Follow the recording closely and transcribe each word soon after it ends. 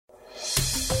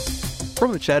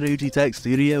From the Chattahoochee Tech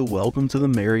Studio, welcome to the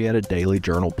Marietta Daily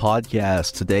Journal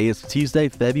podcast. Today is Tuesday,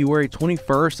 February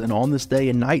 21st, and on this day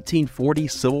in 1940,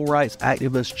 civil rights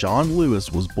activist John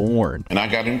Lewis was born. And I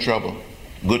got in trouble,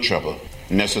 good trouble,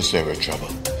 necessary trouble.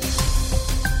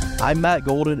 I'm Matt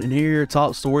Golden, and here are your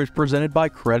top stories presented by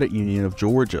Credit Union of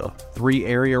Georgia. 3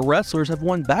 area wrestlers have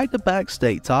won back-to-back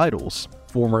state titles.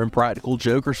 Former Impractical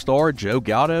Joker star Joe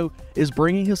Gatto is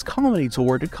bringing his comedy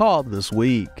tour to Cobb this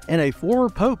week. And a former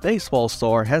Pope baseball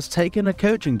star has taken a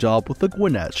coaching job with the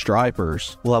Gwinnett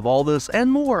Stripers. We'll have all this and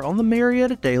more on the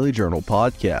Marietta Daily Journal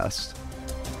podcast.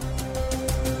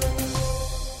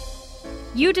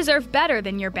 You deserve better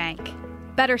than your bank.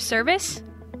 Better service,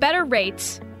 better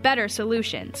rates, better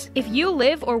solutions. If you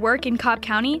live or work in Cobb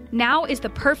County, now is the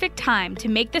perfect time to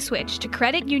make the switch to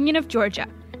Credit Union of Georgia,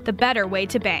 the better way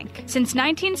to bank. Since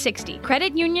 1960,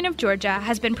 Credit Union of Georgia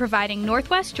has been providing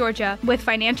Northwest Georgia with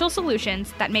financial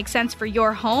solutions that make sense for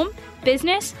your home,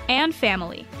 business, and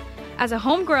family. As a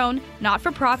homegrown,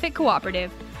 not-for-profit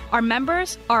cooperative, our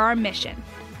members are our mission.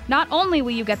 Not only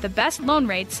will you get the best loan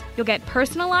rates, you'll get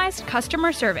personalized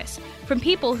customer service from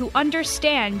people who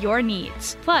understand your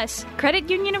needs. Plus, Credit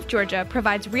Union of Georgia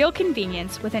provides real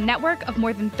convenience with a network of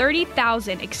more than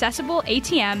 30,000 accessible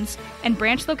ATMs and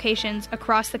branch locations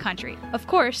across the country. Of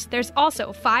course, there's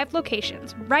also 5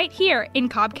 locations right here in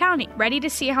Cobb County. Ready to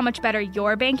see how much better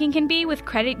your banking can be with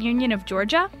Credit Union of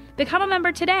Georgia? Become a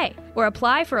member today or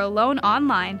apply for a loan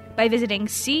online by visiting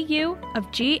cuofga.org.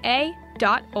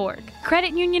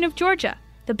 Credit Union of Georgia,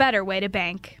 the better way to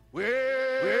bank.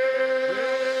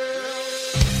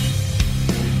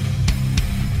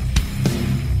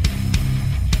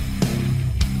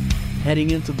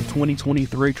 Heading into the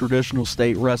 2023 Traditional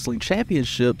State Wrestling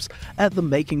Championships at the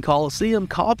Macon Coliseum,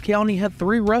 Cobb County had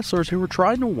 3 wrestlers who were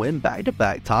trying to win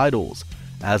back-to-back titles.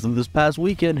 As of this past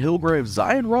weekend, Hillgrave's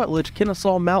Zion Rutledge,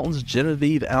 Kennesaw Mountain's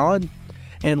Genevieve Allen,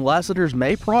 and Lassiter's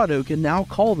May Prado can now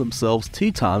call themselves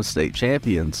 2-time state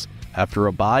champions. After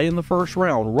a bye in the first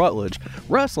round, Rutledge,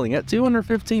 wrestling at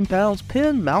 215 pounds,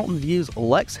 pinned Mountain View's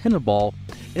Lex Henneball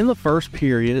in the first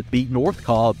period, beat North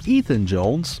Cobb's Ethan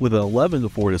Jones with an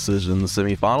 11-4 decision in the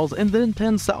semifinals, and then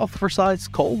pinned South Forsyth's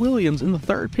Cole Williams in the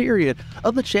third period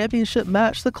of the championship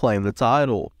match to claim the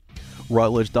title.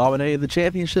 Rutledge dominated the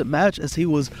championship match as he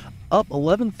was up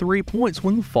 11-3 points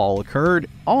when the fall occurred.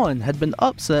 On had been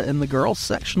upset in the girls'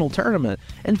 sectional tournament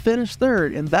and finished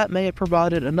third, and that may have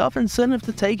provided enough incentive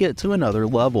to take it to another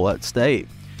level at state.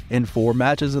 In 4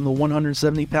 matches in the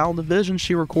 170-pound division,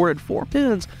 she recorded 4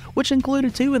 pins, which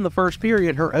included 2 in the first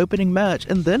period, her opening match,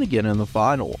 and then again in the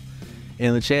final.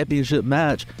 In the championship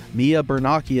match, Mia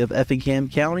Bernacchi of Effingham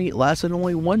County lasted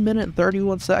only 1 minute and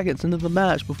 31 seconds into the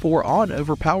match before On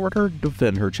overpowered her to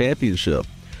defend her championship.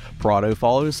 Prado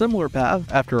followed a similar path.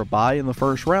 After a bye in the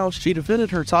first round, she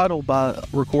defended her title by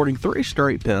recording 3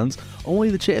 straight pins. Only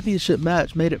the championship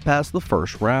match made it past the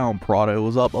first round. Prado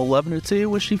was up 11-2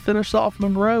 when she finished off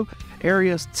Monroe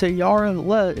Arias Tiara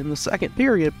led in the second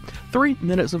period, 3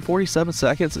 minutes and 47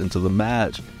 seconds into the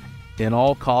match. In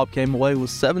all, Cobb came away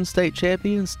with 7 state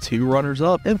champions, 2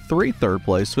 runners-up, and 3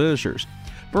 third-place finishers.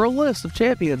 For a list of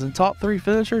champions and top 3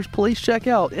 finishers, please check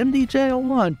out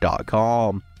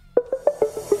mdjonline.com.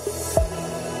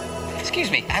 Excuse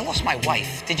me, I lost my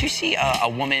wife. Did you see a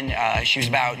woman? She's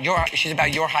about your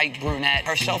height, brunette.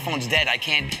 Her cell phone's dead. I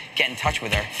can't get in touch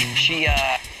with her.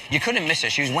 You couldn't miss her.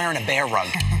 She was wearing a bear rug.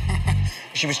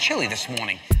 She was chilly this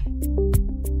morning.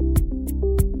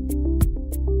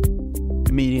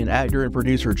 Comedian, actor, and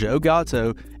producer Joe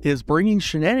Gatto is bringing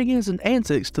shenanigans and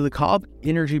antics to the Cobb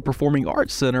Energy Performing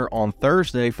Arts Center on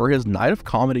Thursday for his Night of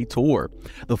Comedy tour.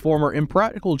 The former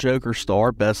Impractical Joker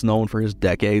star, best known for his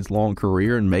decades-long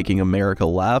career in making America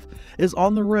laugh, is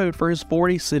on the road for his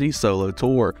 40-city solo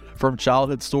tour. From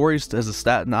childhood stories as a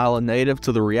Staten Island native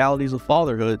to the realities of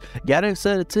fatherhood, Gatto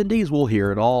said attendees will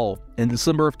hear it all. In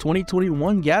December of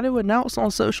 2021, Gatto announced on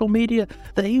social media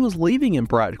that he was leaving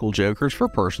Impractical Jokers for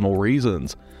personal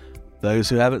reasons. Those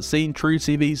who haven't seen True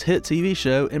TV's hit TV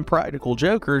show Impractical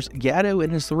Jokers, Gatto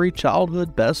and his 3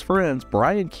 childhood best friends,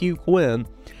 Brian Q. Quinn,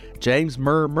 James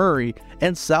Murray,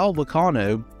 and Sal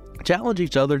Vacano, challenge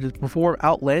each other to perform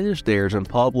outlandish dares in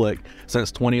public.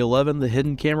 Since 2011, the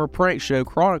hidden camera prank show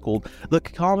chronicled the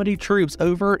comedy troupe's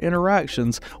overt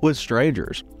interactions with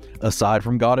strangers. Aside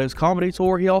from Gatto's comedy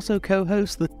tour, he also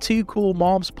co-hosts the Two Cool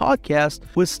Moms podcast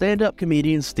with stand-up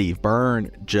comedian Steve Byrne.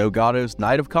 Joe Gatto's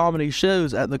Night of Comedy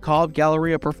shows at the Cobb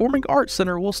Galleria Performing Arts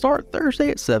Center will start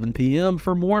Thursday at 7 p.m.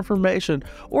 For more information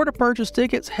or to purchase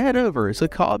tickets, head over to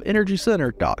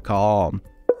CobbEnergyCenter.com.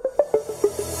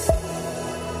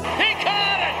 He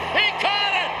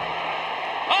caught it!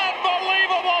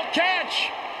 Unbelievable catch!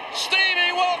 Steve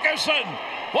Wilkerson,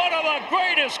 one of the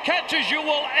greatest catches you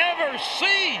will ever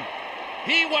see.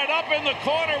 He went up in the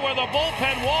corner where the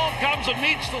bullpen wall comes and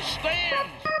meets the stands.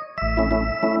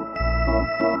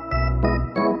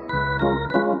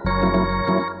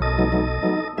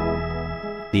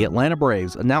 The Atlanta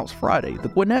Braves announced Friday the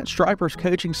Gwinnett Stripers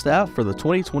coaching staff for the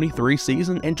 2023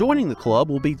 season, and joining the club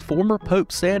will be former Pope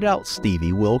standout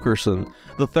Stevie Wilkerson.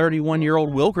 The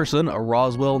 31-year-old Wilkerson, a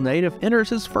Roswell native, enters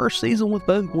his first season with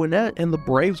both Gwinnett and the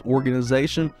Braves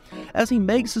organization as he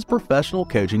makes his professional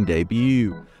coaching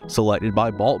debut. Selected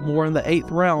by Baltimore in the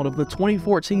 8th round of the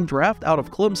 2014 draft out of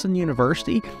Clemson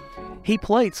University, he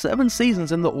played 7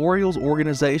 seasons in the Orioles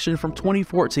organization from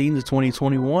 2014 to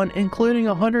 2021, including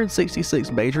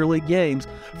 166 Major League games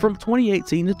from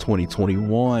 2018 to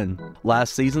 2021.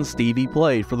 Last season, Stevie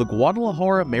played for the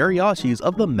Guadalajara Mariachis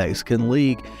of the Mexican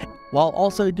League, while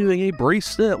also doing a brief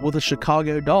stint with the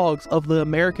Chicago Dogs of the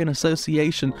American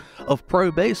Association of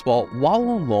Pro Baseball while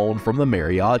on loan from the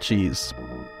Mariachis.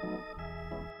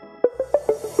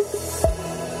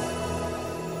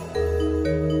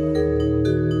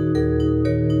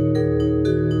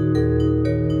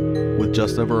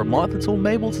 Just over a month until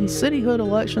Mableton's cityhood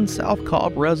election, South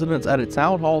Cobb residents at a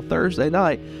town hall Thursday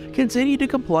night continue to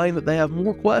complain that they have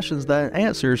more questions than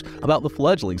answers about the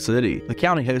fledgling city. The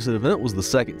county-hosted event was the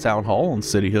second town hall on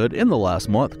cityhood in the last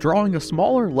month, drawing a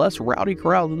smaller, less rowdy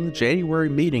crowd than the January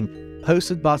meeting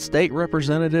hosted by State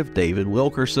Representative David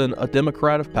Wilkerson, a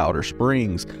Democrat of Powder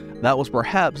Springs. That was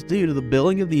perhaps due to the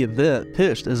billing of the event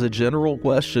pitched as a general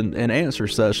question and answer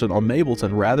session on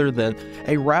Mableton rather than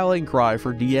a rallying cry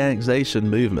for de-annexation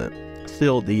movement.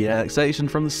 Still, de-annexation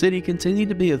from the city continued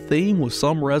to be a theme, with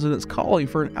some residents calling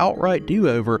for an outright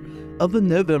do-over of the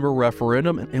November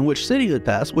referendum, in which cityhood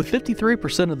passed with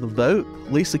 53% of the vote.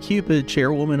 Lisa Cupid,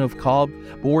 chairwoman of Cobb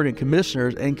Board and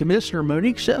Commissioners, and Commissioner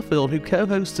Monique Sheffield, who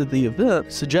co-hosted the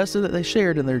event, suggested that they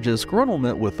shared in their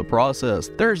disgruntlement with the process.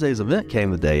 Thursday's event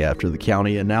came the day after the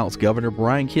county announced Governor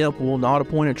Brian Kemp will not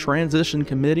appoint a transition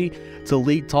committee to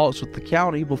lead talks with the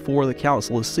county before the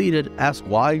council is seated. Asked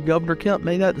why Governor Kemp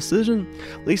made that decision,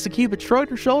 Lisa Cupid shrugged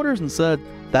her shoulders and said,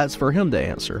 "That's for him to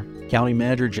answer." County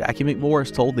Manager Jackie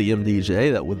McMorris told the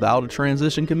MDJ that without a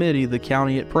transition committee, the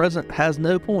county at present has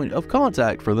no point of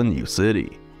contact for the new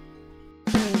city.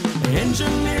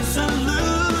 Engineered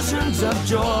Solutions of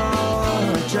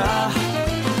Georgia.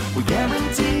 We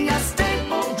guarantee a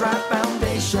stable, dry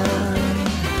foundation.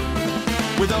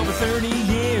 With over 30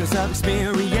 years of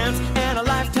experience and a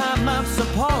lifetime of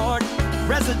support,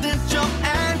 residential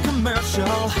and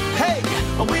commercial. Hey,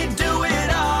 we do it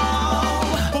all.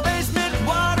 For basement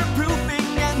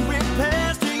waterproofing and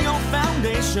repairs to your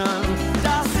foundation.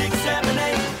 Dial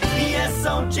 678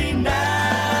 ESOG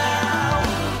now.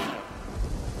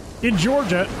 In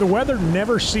Georgia, the weather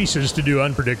never ceases to do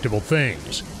unpredictable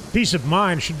things. Peace of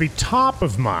mind should be top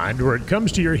of mind where it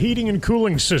comes to your heating and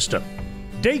cooling system.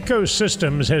 Dayco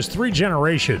Systems has 3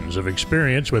 generations of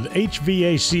experience with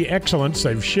HVAC excellence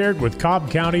they've shared with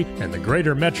Cobb County and the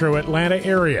greater metro Atlanta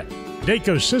area.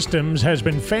 Dayco Systems has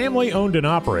been family-owned and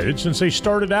operated since they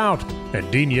started out,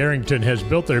 and Dean Yarrington has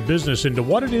built their business into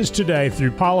what it is today through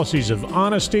policies of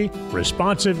honesty,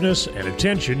 responsiveness, and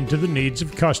attention to the needs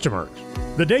of customers.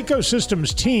 The Dayco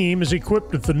Systems team is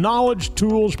equipped with the knowledge,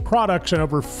 tools, products, and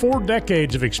over 4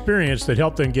 decades of experience that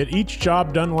help them get each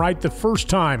job done right the first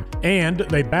time, and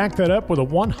they back that up with a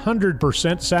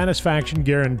 100% satisfaction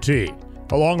guarantee.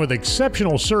 Along with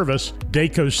exceptional service,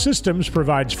 Dayco Systems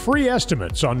provides free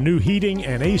estimates on new heating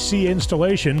and AC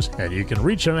installations, and you can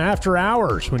reach them after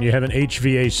hours when you have an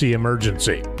HVAC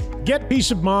emergency. Get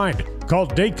peace of mind. Call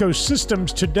Dayco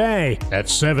Systems today at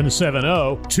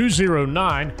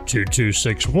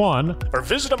 770-209-2261 or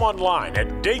visit them online at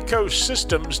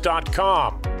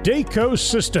daycosystems.com. Dayco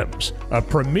Systems, a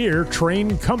premier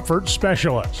train comfort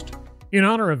specialist. In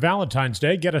honor of Valentine's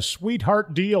Day, get a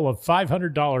sweetheart deal of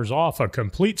 $500 off a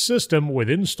complete system with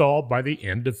install by the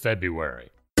end of February.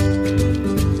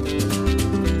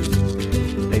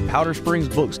 A Powder Springs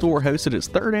bookstore hosted its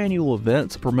 3rd annual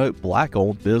event to promote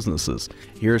Black-owned businesses.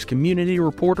 Here's community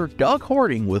reporter Doug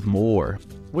Harding with more.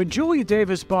 When Julia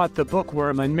Davis bought the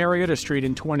Bookworm on Marietta Street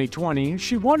in 2020,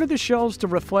 she wanted the shelves to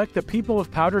reflect the people of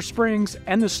Powder Springs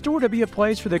and the store to be a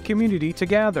place for the community to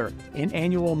gather. An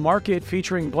annual market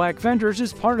featuring Black vendors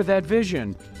is part of that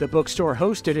vision. The bookstore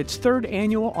hosted its 3rd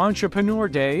annual Entrepreneur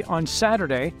Day on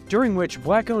Saturday, during which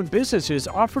Black-owned businesses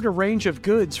offered a range of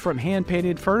goods from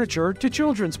hand-painted furniture to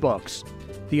children's books.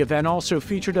 The event also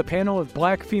featured a panel of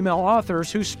Black female authors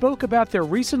who spoke about their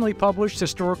recently published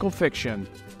historical fiction.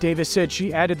 Davis said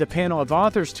she added the panel of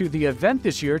authors to the event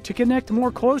this year to connect more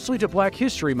closely to Black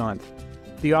History Month.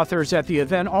 The authors at the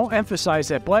event all emphasize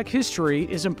that Black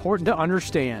history is important to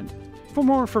understand. For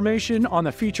more information on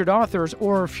the featured authors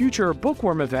or future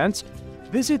Bookworm events,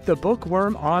 visit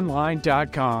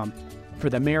thebookwormonline.com. For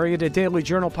the Marietta Daily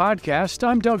Journal podcast,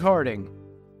 I'm Doug Harding.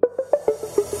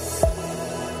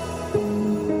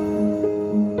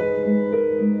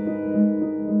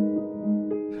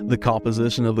 The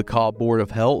composition of the Cobb Board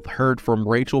of Health heard from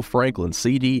Rachel Franklin,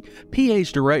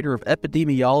 CDPH Director of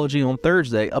Epidemiology, on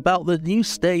Thursday about the new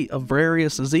state of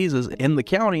various diseases in the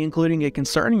county, including a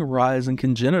concerning rise in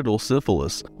congenital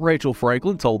syphilis. Rachel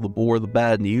Franklin told the board the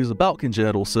bad news about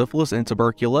congenital syphilis and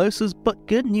tuberculosis, but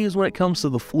good news when it comes to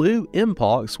the flu,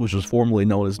 Mpox, which was formerly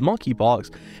known as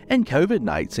monkeypox, and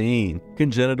COVID-19.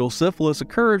 Congenital syphilis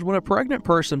occurs when a pregnant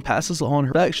person passes on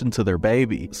her infection to their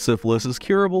baby. Syphilis is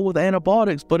curable with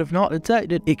antibiotics, but if not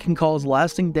detected, it can cause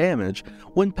lasting damage.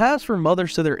 When passed from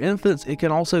mothers to their infants, it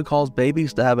can also cause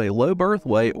babies to have a low birth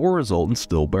weight or result in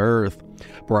stillbirth.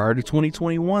 Prior to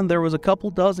 2021, there was a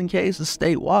couple dozen cases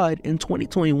statewide. In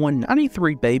 2021,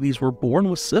 93 babies were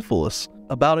born with syphilis.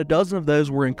 About a dozen of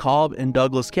those were in Cobb and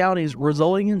Douglas counties,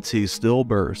 resulting in 2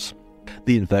 stillbirths.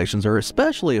 The infections are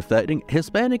especially affecting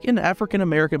Hispanic and African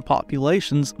American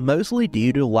populations, mostly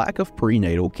due to lack of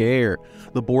prenatal care.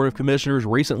 The Board of Commissioners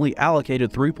recently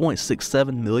allocated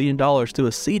 $3.67 million to a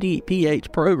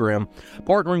CDPH program,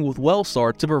 partnering with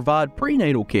Wellstar to provide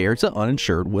prenatal care to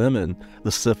uninsured women.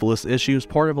 The syphilis issue is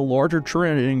part of a larger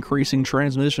trend in increasing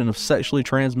transmission of sexually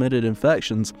transmitted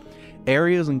infections.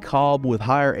 Areas in Cobb with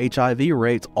higher HIV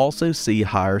rates also see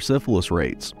higher syphilis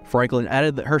rates. Franklin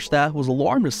added that her staff was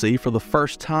alarmed to see, for the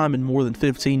first time in more than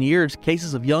 15 years,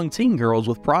 cases of young teen girls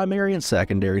with primary and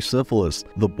secondary syphilis.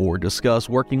 The board discussed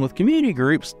working with community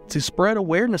groups to spread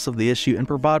awareness of the issue and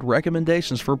provide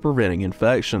recommendations for preventing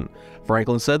infection.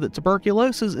 Franklin said that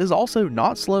tuberculosis is also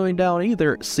not slowing down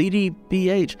either.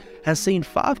 CDPH has seen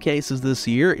 5 cases this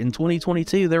year. In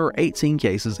 2022, there were 18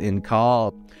 cases in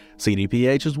Cobb.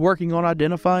 CDPH is working on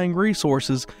identifying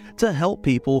resources to help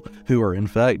people who are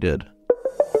infected.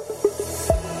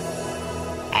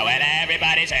 Oh, well,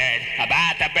 everybody's heard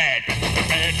about the bird.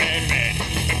 Bird, bird, bird.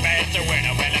 The bird's a word.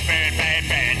 Oh, well, a bird, bird,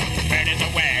 bird. Bird is a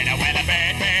word. Oh, well, a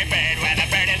bird, bird, bird. Well, a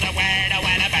bird is a word. Oh,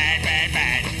 well, a bird, bird,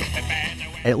 bird. The bird's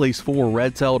a word. At least 4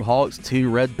 red-tailed hawks, 2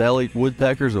 red-bellied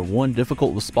woodpeckers, and 1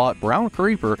 difficult-to-spot brown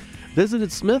creeper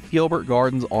visited Smith Gilbert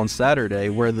Gardens on Saturday,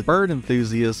 where the bird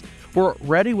enthusiasts were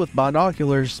ready with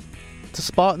binoculars to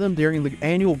spot them during the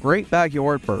annual Great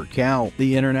Backyard Bird Count.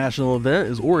 The international event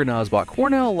is organized by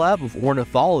Cornell Lab of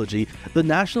Ornithology, the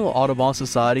National Audubon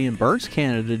Society, and Birds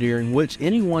Canada, during which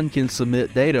anyone can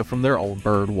submit data from their own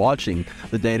bird watching.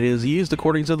 The data is used,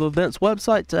 according to the event's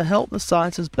website, to help the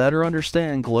scientists better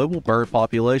understand global bird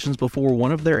populations before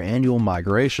one of their annual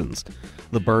migrations.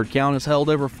 The bird count is held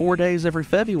over 4 days every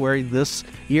February. This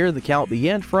year, the count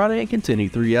began Friday and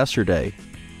continued through yesterday.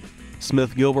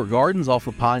 Smith Gilbert Gardens off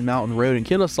of Pine Mountain Road in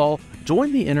Kennesaw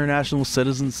joined the International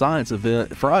Citizen Science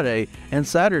event Friday and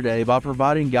Saturday by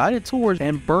providing guided tours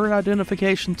and bird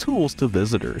identification tools to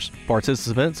visitors.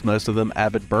 Participants, most of them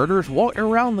avid birders, walked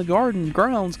around the garden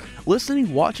grounds,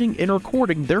 listening, watching, and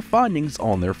recording their findings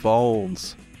on their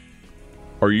phones.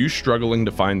 Are you struggling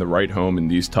to find the right home in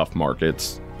these tough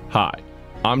markets? Hi,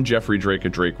 I'm Jeffrey Drake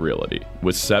of Drake Realty,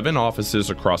 with 7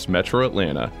 offices across Metro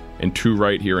Atlanta and 2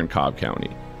 right here in Cobb County.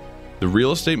 The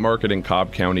real estate market in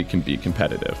Cobb County can be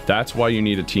competitive. That's why you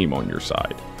need a team on your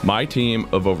side. My team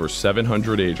of over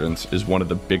 700 agents is one of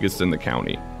the biggest in the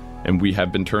county, and we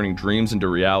have been turning dreams into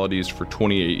realities for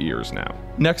 28 years now.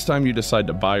 Next time you decide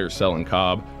to buy or sell in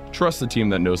Cobb, trust the team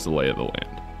that knows the lay of the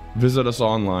land. Visit us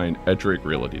online at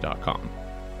drakerealty.com.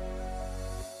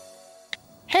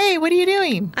 Hey, what are you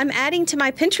doing? I'm adding to my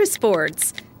Pinterest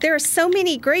boards. There are so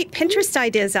many great Pinterest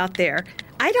ideas out there.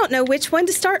 I don't know which one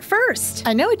to start first.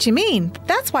 I know what you mean.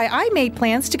 That's why I made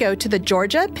plans to go to the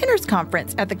Georgia Pinners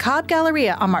Conference at the Cobb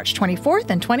Galleria on March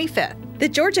 24th and 25th. The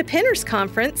Georgia Pinners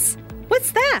Conference?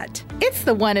 What's that? It's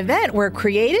the one event where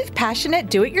creative,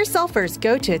 passionate do-it-yourselfers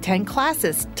go to attend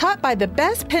classes taught by the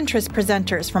best Pinterest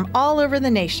presenters from all over the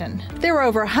nation. There are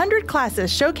over 100 classes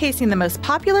showcasing the most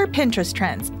popular Pinterest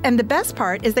trends, and the best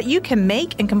part is that you can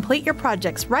make and complete your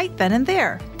projects right then and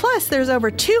there. Plus, there's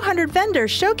over 200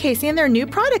 vendors showcasing their new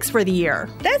products for the year.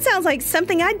 That sounds like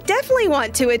something I definitely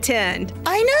want to attend.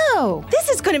 I know! This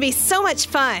is going to be so much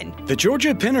fun. The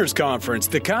Georgia Pinners Conference,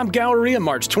 the Cobb Galleria,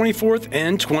 March 24th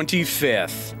and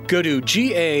 25th. Go to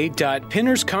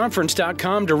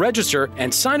ga.pinnersconference.com to register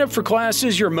and sign up for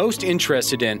classes you're most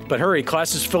interested in. But hurry,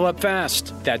 classes fill up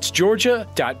fast. That's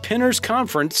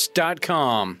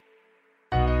georgia.pinnersconference.com.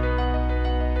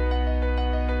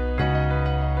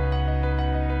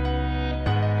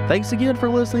 Thanks again for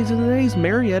listening to today's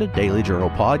Marietta Daily Journal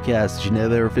podcast. Did you know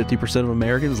that over 50% of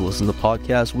Americans listen to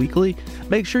podcasts weekly?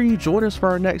 Make sure you join us for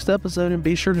our next episode and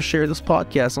be sure to share this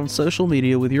podcast on social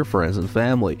media with your friends and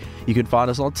family. You can find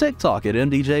us on TikTok at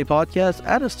MDJ Podcast,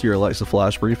 add us to your Alexa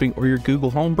Flash Briefing or your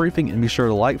Google Home Briefing, and be sure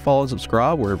to like, follow, and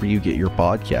subscribe wherever you get your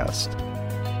podcast.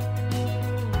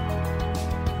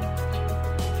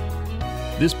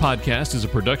 This podcast is a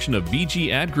production of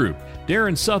VG Ad Group.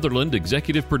 Darren Sutherland,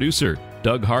 Executive Producer.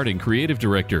 Doug Harding, Creative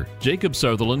Director. Jacob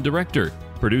Sutherland, Director.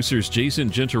 Producers Jason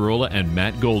Gentarola and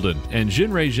Matt Golden. And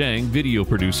Jinrei Zhang, Video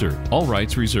Producer. All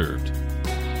rights reserved.